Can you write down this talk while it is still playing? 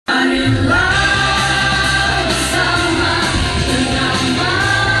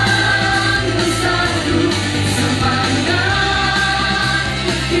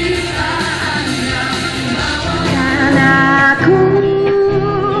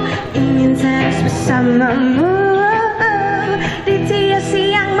bersamamu di tiap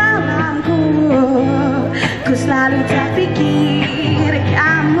siang malamku. Ku selalu terpikir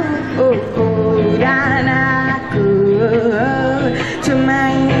kamu dan aku cuma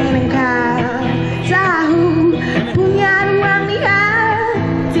ingin engkau tahu punya ruang di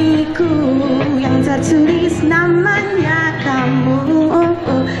hatiku yang tertulis namanya kamu.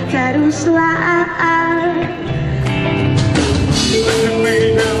 Teruslah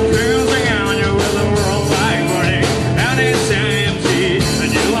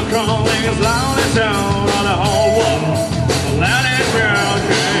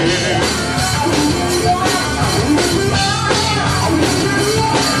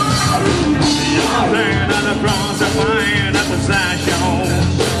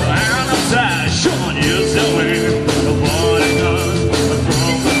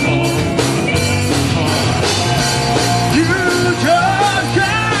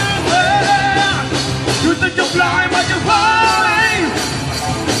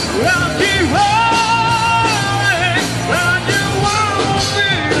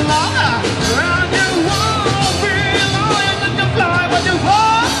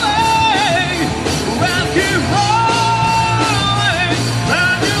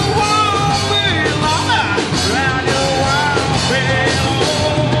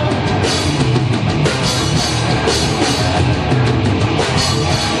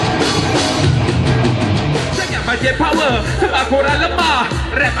power sebab korang lemah.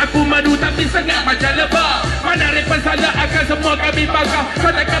 Rap aku madu tapi sangat macam lebah. Mana rapper salah akan semua kami bakar. Kau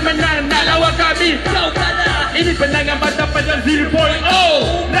takkan menang nak lawan kami, kau kalah. Ini penangan batang pada 0.0.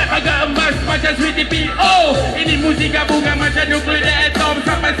 Rap agak emas macam sweetie P.O. Ini musik gabungan macam nuklear atom.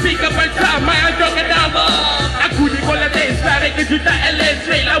 Sampai speaker pecah main hancur ke nama. Aku di bola test tarik kejutan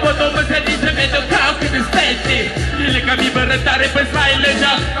elektrik. Lawan Thomas Edison itu kau kena stage. Bila kami berentak rapper silent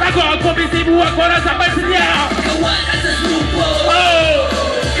je. Takut aku mesti buat korang sampai senyap. Kawan atas lupa,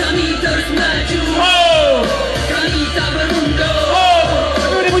 kami terus maju, kami tak berundur.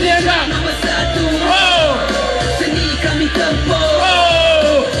 Ini bunyi yang tak? Nombor satu, seni kami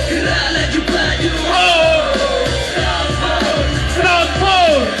tempuh, gerak laju padu.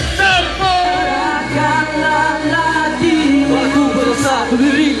 Takkanlah lagi aku berusaha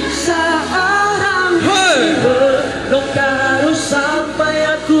berdiri seorang belumkah harus sampai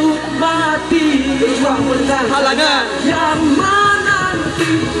aku mati. Halangan yang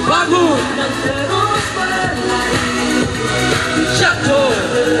menanti bangun dan terus berlari, jatuh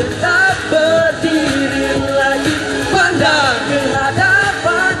tetap berdiri lagi, pandang ke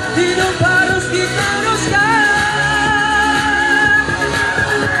hadapan, hidup harus diteruskan.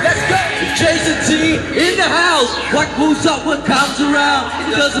 Let's go! Jason T in the house. What moves up, what comes around,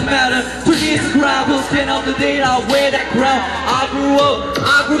 it doesn't matter. To me it's ground, we'll stand up the day I wear that crown. I grew up,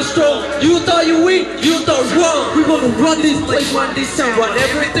 I grew strong. You thought you weak, you thought wrong. We gonna run this place, run this town, run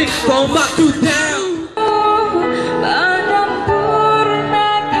everything from up to down.